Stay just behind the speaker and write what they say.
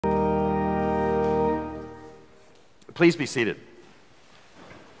Please be seated.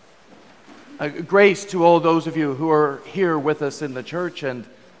 A grace to all those of you who are here with us in the church, and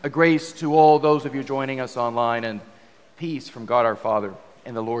a grace to all those of you joining us online, and peace from God our Father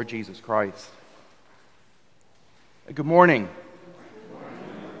and the Lord Jesus Christ. Good morning.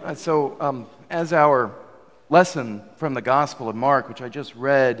 As our lesson from the Gospel of Mark, which I just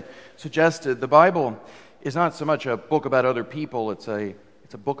read, suggested, the Bible is not so much a book about other people, it's a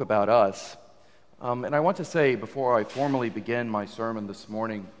book about us. And I want to say, before I formally begin my sermon this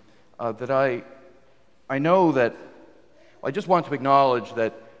morning, that I know that I just want to acknowledge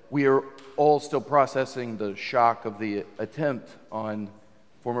that we are all still processing the shock of the attempt on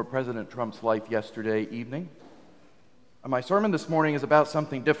former President Trump's life yesterday evening. My sermon this morning is about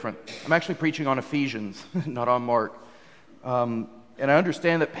something different. I'm actually preaching on Ephesians, not on Mark. And I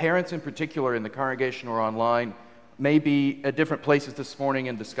understand that parents in particular in the congregation or online may be at different places this morning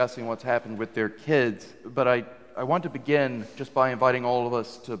in discussing what's happened with their kids, but I want to begin just by inviting all of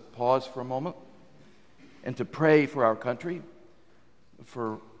us to pause for a moment and to pray for our country,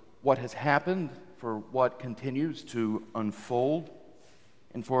 for what has happened, for what continues to unfold,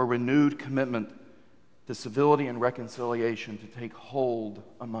 and for a renewed commitment to civility and reconciliation to take hold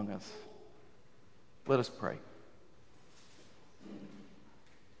among us. Let us pray.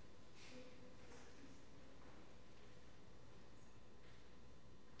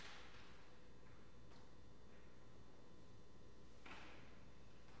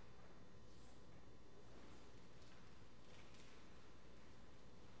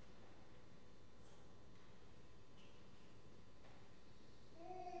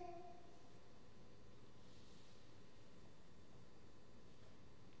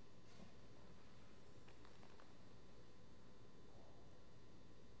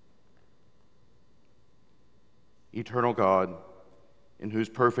 Eternal God, in whose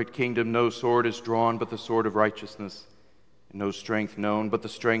perfect kingdom no sword is drawn but the sword of righteousness, and no strength known but the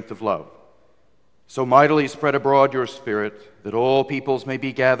strength of love, so mightily spread abroad your Spirit, that all peoples may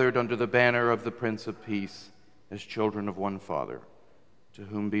be gathered under the banner of the Prince of Peace, as children of one Father, to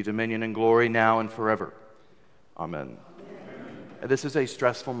whom be dominion and glory now and forever. Amen. And this is a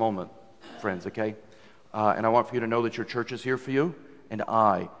stressful moment, friends, okay? And I want for you to know that your church is here for you, and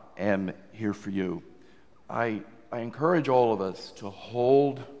I am here for you. I encourage all of us to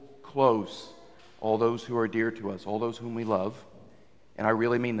hold close all those who are dear to us, all those whom we love, and I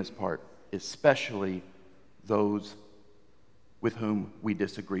really mean this part, especially those with whom we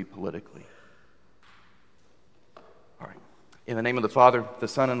disagree politically. All right. In the name of the Father, the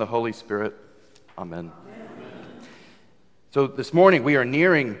Son, and the Holy Spirit, amen. So this morning we are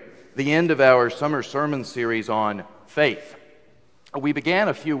nearing the end of our summer sermon series on faith. We began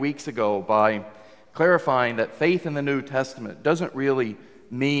a few weeks ago by clarifying that faith in the New Testament doesn't really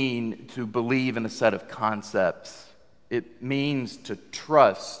mean to believe in a set of concepts. It means to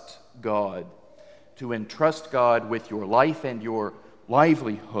trust God, to entrust God with your life and your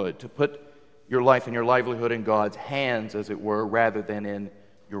livelihood, to put your life and your livelihood in God's hands, as it were, rather than in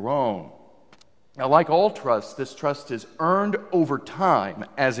your own. Now, like all trust, this trust is earned over time,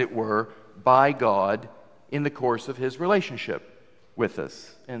 as it were, by God in the course of His relationship with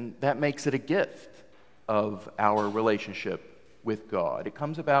us. And that makes it a gift of our relationship with God. It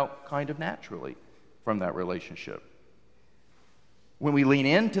comes about kind of naturally from that relationship. When we lean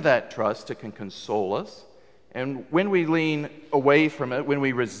into that trust, it can console us. And when we lean away from it, when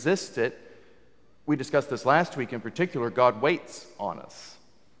we resist it, we discussed this last week in particular, God waits on us.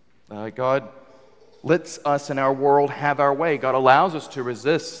 God lets us in our world have our way. God allows us to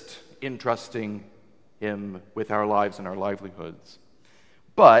resist entrusting Him with our lives and our livelihoods.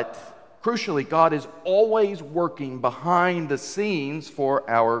 But crucially, God is always working behind the scenes for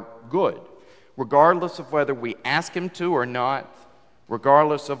our good, regardless of whether we ask Him to or not,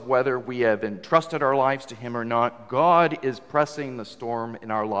 regardless of whether we have entrusted our lives to Him or not. God is pressing the storm in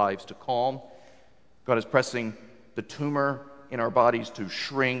our lives to calm. God is pressing the tumor in our bodies to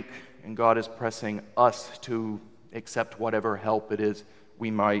shrink, and God is pressing us to accept whatever help it is we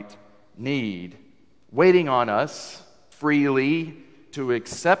might need, waiting on us freely to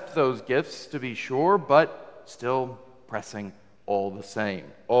accept those gifts, to be sure, but still pressing all the same,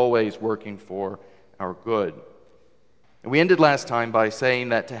 always working for our good. And we ended last time by saying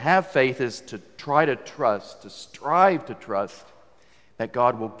that to have faith is to try to trust, to strive to trust that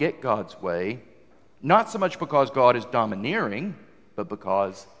God will get God's way, not so much because God is domineering, but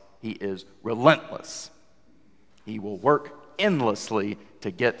because He is relentless. He will work endlessly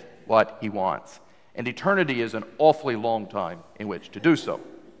to get what He wants. And eternity is an awfully long time in which to do so.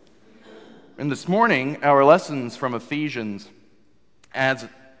 And this morning, our lessons from Ephesians adds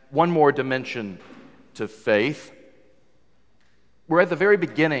one more dimension to faith, We're at the very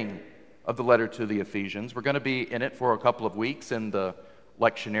beginning of the letter to the Ephesians. We're going to be in it for a couple of weeks in the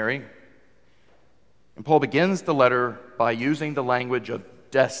lectionary. And Paul begins the letter by using the language of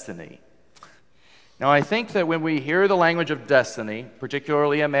destiny. Now, I think that when we hear the language of destiny,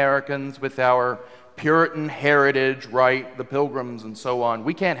 particularly Americans with our Puritan heritage, right, the Pilgrims and so on,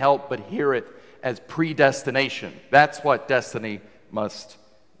 we can't help but hear it as predestination. That's what destiny must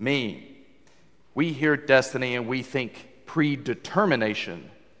mean. We hear destiny and we think predetermination,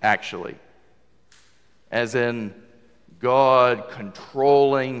 actually, as in God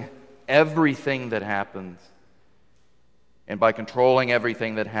controlling everything that happens, and by controlling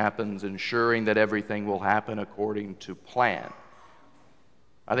everything that happens, ensuring that everything will happen according to plan.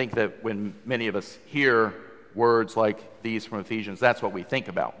 I think that when many of us hear words like these from Ephesians, that's what we think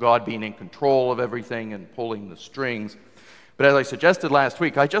about, God being in control of everything and pulling the strings. But as I suggested last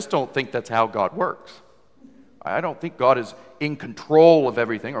week, I just don't think that's how God works. I don't think God is in control of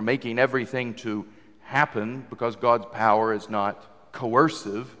everything or making everything to happen, because God's power is not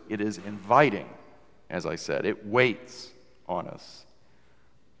coercive, it is inviting. As I said, it waits on us.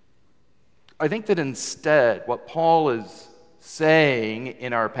 I think that instead, what Paul is saying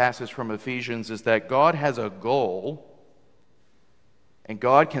in our passage from Ephesians is that God has a goal, and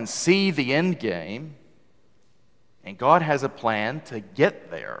God can see the end game, and God has a plan to get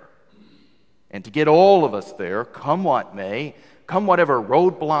there, and to get all of us there, come what may, come whatever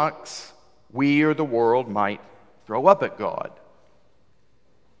roadblocks we or the world might throw up at God.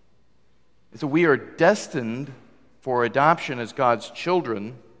 So we are destined for adoption as God's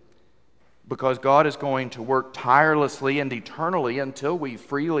children because God is going to work tirelessly and eternally until we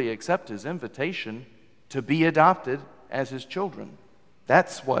freely accept His invitation to be adopted as His children.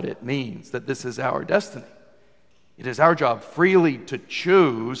 That's what it means, that this is our destiny. It is our job freely to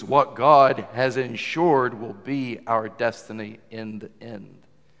choose what God has ensured will be our destiny in the end.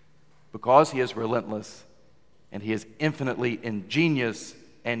 Because He is relentless and He is infinitely ingenious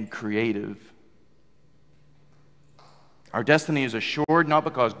and creative. Our destiny is assured not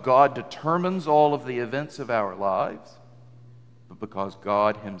because God determines all of the events of our lives, but because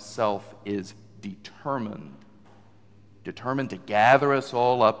God Himself is determined to gather us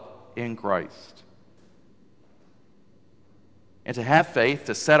all up in Christ. And to have faith,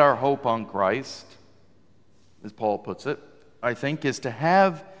 to set our hope on Christ, as Paul puts it, I think is to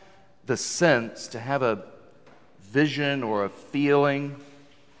have the sense, to have a vision or a feeling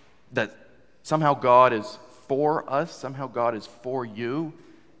that somehow God is for us, somehow God is for you,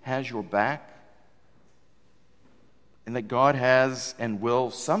 has your back, and that God has and will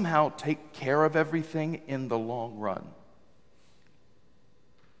somehow take care of everything in the long run.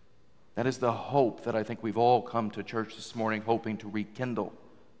 That is the hope that I think we've all come to church this morning hoping to rekindle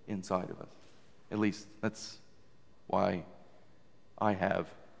inside of us. At least that's why I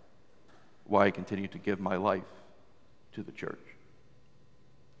continue to give my life to the church.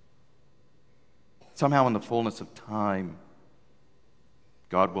 Somehow in the fullness of time,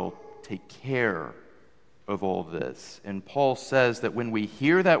 God will take care of all this. And Paul says that when we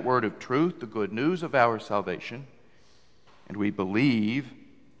hear that word of truth, the good news of our salvation, and we believe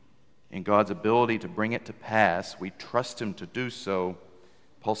in God's ability to bring it to pass, we trust Him to do so.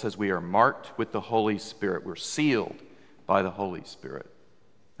 Paul says we are marked with the Holy Spirit. We're sealed by the Holy Spirit.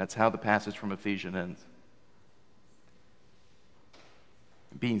 That's how the passage from Ephesians ends.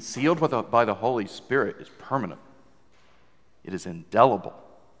 Being sealed by the Holy Spirit is permanent. It is indelible.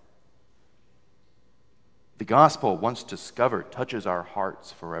 The gospel, once discovered, touches our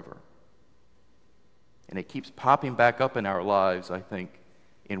hearts forever. And it keeps popping back up in our lives, I think,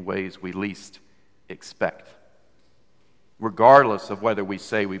 in ways we least expect. Regardless of whether we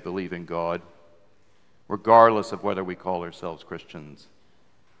say we believe in God, regardless of whether we call ourselves Christians,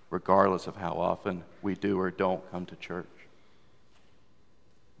 regardless of how often we do or don't come to church.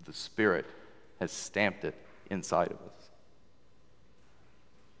 The Spirit has stamped it inside of us.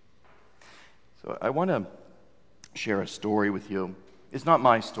 So I want to share a story with you. It's not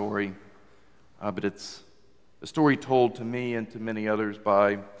my story, but it's a story told to me and to many others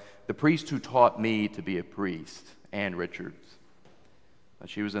by the priest who taught me to be a priest, Ann Richards.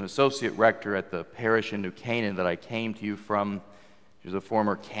 She was an associate rector at the parish in New Canaan that I came to you from. She was a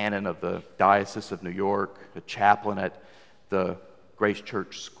former canon of the Diocese of New York, a chaplain at the Grace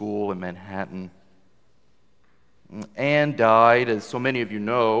Church School in Manhattan. Ann died, as so many of you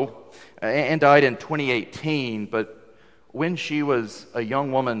know. Ann died in 2018, but when she was a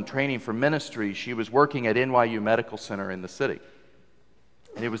young woman training for ministry, she was working at NYU Medical Center in the city.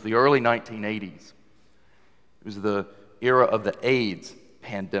 And it was the early 1980s. It was the era of the AIDS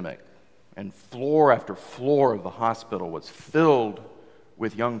pandemic. and floor after floor of the hospital was filled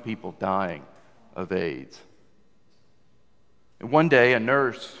with young people dying of AIDS. And one day, a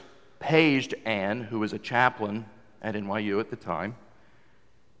nurse paged Anne, who was a chaplain at NYU at the time,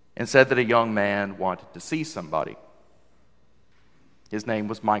 and said that a young man wanted to see somebody. His name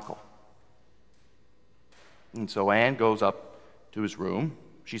was Michael. And so Anne goes up to his room,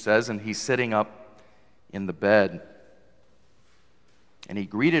 she says, and he's sitting up in the bed. And he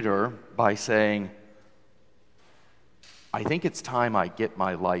greeted her by saying, "I think it's time I get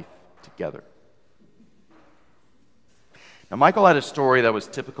my life together." Now, Michael had a story that was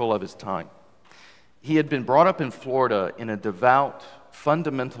typical of his time. He had been brought up in Florida in a devout,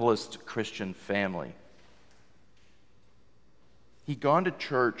 fundamentalist Christian family. He'd gone to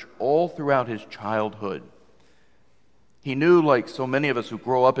church all throughout his childhood. He knew, like so many of us who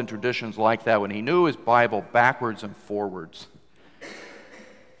grow up in traditions like that, when he knew his Bible backwards and forwards.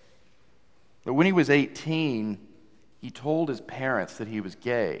 But when he was 18, he told his parents that he was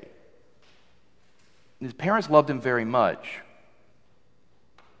gay. His parents loved him very much.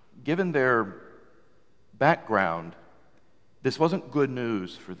 Given their background, this wasn't good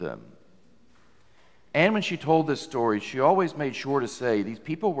news for them. And when she told this story, she always made sure to say these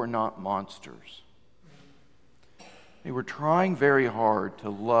people were not monsters. They were trying very hard to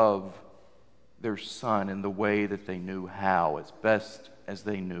love their son in the way that they knew how, as best as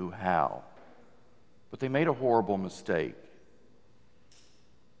they knew how. But they made a horrible mistake.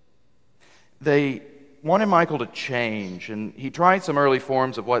 They wanted Michael to change, and he tried some early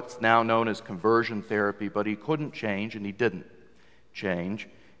forms of what's now known as conversion therapy, but he couldn't change, and he didn't change.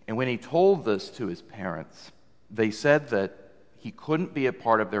 And when he told this to his parents, they said that he couldn't be a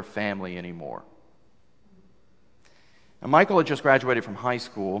part of their family anymore. Now, Michael had just graduated from high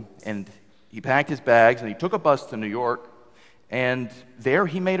school, and he packed his bags, and he took a bus to New York, and there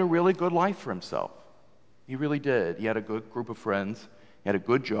he made a really good life for himself. He really did. He had a good group of friends. He had a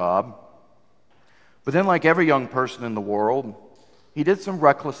good job. But then, like every young person in the world, he did some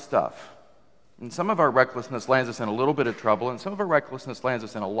reckless stuff. And some of our recklessness lands us in a little bit of trouble, and some of our recklessness lands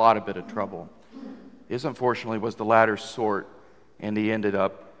us in a lot of bit of trouble. His, unfortunately, was the latter sort, and he ended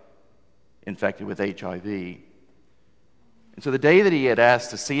up infected with HIV. And so the day that he had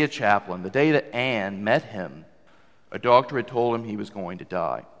asked to see a chaplain, the day that Anne met him, a doctor had told him he was going to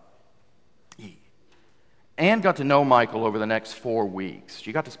die. Anne got to know Michael over the next 4 weeks.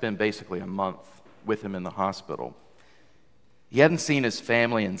 She got to spend basically a month with him in the hospital. He hadn't seen his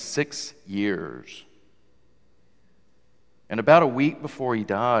family in 6 years. And about a week before he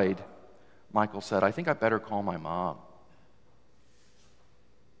died, Michael said, "I think I better call my mom."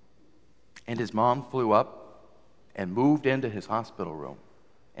 And his mom flew up and moved into his hospital room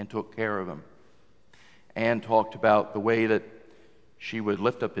and took care of him. Anne talked about the way that she would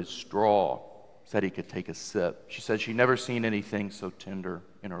lift up his straw, said he could take a sip. She said she'd never seen anything so tender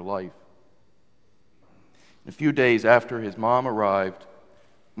in her life. A few days after his mom arrived,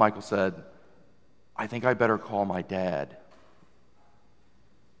 Michael said, "I think I better call my dad."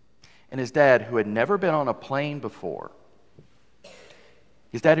 And his dad, who had never been on a plane before,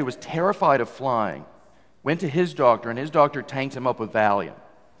 his dad, who was terrified of flying, went to his doctor, and his doctor tanked him up with Valium.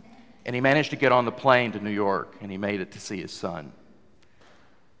 And he managed to get on the plane to New York, and he made it to see his son.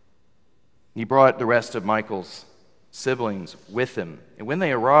 He brought the rest of Michael's siblings with him. And when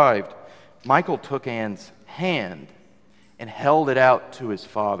they arrived, Michael took Anne's hand and held it out to his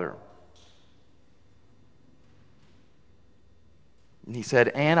father. And he said,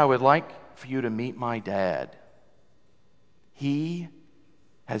 "Anne, I would like for you to meet my dad. He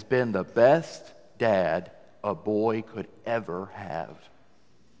has been the best dad a boy could ever have."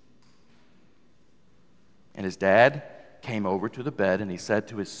 And his dad came over to the bed and he said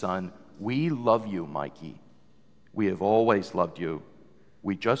to his son, "We love you, Mikey. We have always loved you.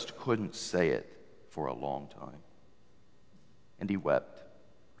 We just couldn't say it for a long time." And he wept.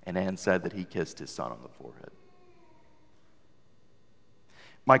 And Anne said that he kissed his son on the forehead.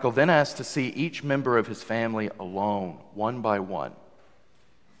 Michael then asked to see each member of his family alone, one by one.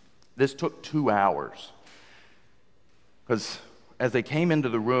 This took 2 hours, because as they came into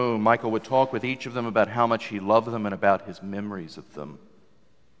the room, Michael would talk with each of them about how much he loved them and about his memories of them.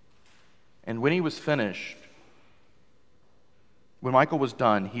 And when he was finished, when Michael was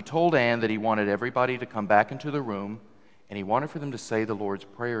done, he told Anne that he wanted everybody to come back into the room, and he wanted for them to say the Lord's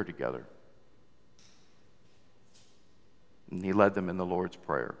Prayer together. And he led them in the Lord's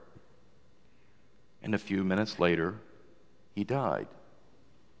Prayer. And a few minutes later, he died.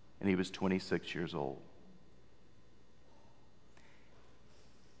 And he was 26 years old.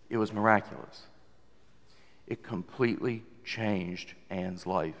 It was miraculous. It completely changed Anne's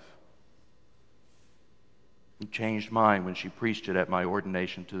life. It changed mine when she preached it at my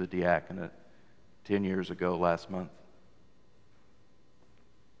ordination to the diaconate 10 years ago last month.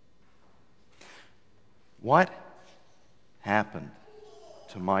 What happened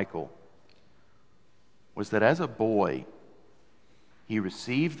to Michael was that as a boy, he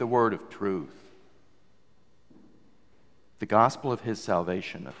received the word of truth, the gospel of his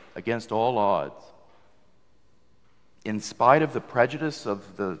salvation, against all odds. In spite of the prejudice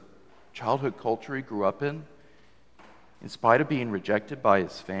of the childhood culture he grew up in spite of being rejected by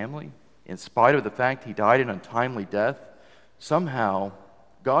his family, in spite of the fact he died an untimely death, somehow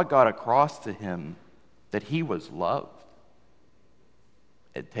God got across to him that he was loved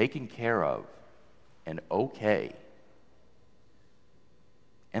and taken care of and okay.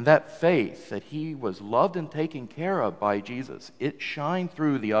 And that faith that he was loved and taken care of by Jesus, it shined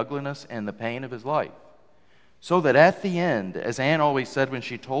through the ugliness and the pain of his life. So that at the end, as Anne always said when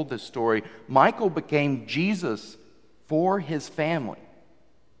she told this story, Michael became Jesus for his family.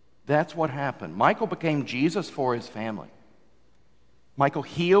 That's what happened. Michael became Jesus for his family. Michael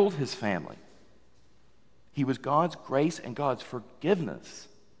healed his family. He was God's grace and God's forgiveness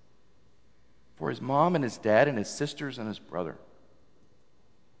for his mom and his dad and his sisters and his brother.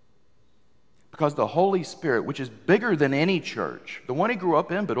 Because the Holy Spirit, which is bigger than any church, the one he grew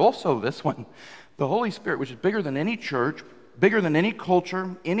up in, but also this one, the Holy Spirit, which is bigger than any church, bigger than any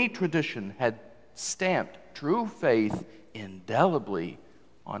culture, any tradition, had stamped true faith indelibly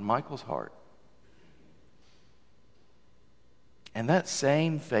on Michael's heart. And that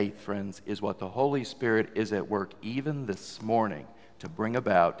same faith, friends, is what the Holy Spirit is at work even this morning to bring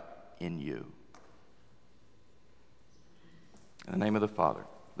about in you. In the name of the Father,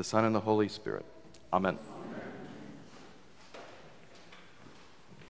 the Son, and the Holy Spirit. Amen.